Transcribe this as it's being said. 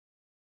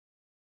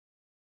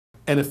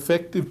An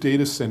effective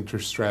data center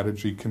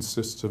strategy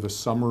consists of a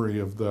summary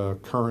of the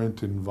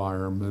current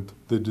environment,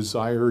 the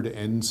desired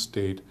end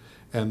state,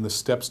 and the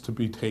steps to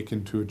be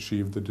taken to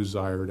achieve the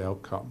desired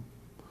outcome.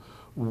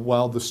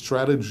 While the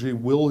strategy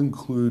will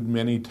include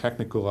many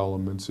technical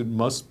elements, it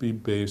must be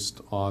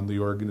based on the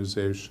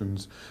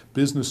organization's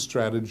business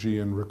strategy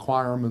and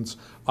requirements,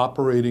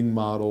 operating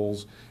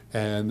models,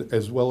 and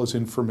as well as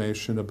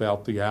information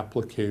about the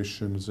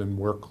applications and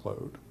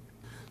workload.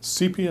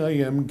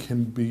 CPIM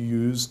can be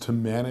used to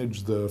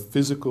manage the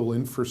physical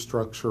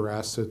infrastructure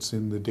assets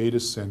in the data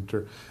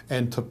center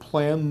and to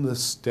plan the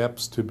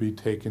steps to be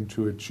taken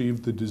to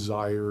achieve the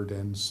desired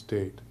end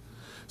state.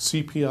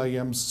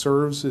 CPIM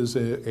serves as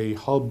a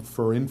hub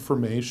for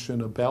information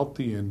about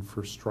the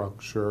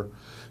infrastructure,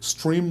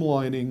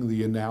 streamlining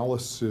the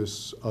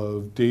analysis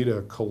of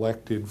data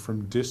collected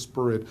from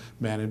disparate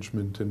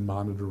management and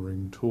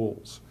monitoring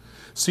tools.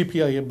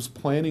 CPIM's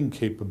planning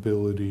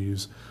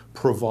capabilities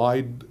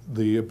provide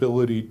the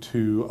ability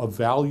to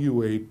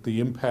evaluate the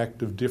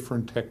impact of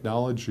different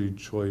technology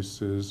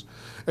choices,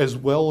 as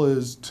well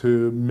as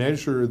to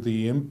measure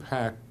the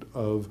impact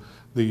of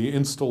the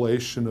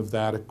installation of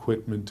that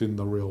equipment in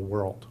the real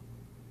world.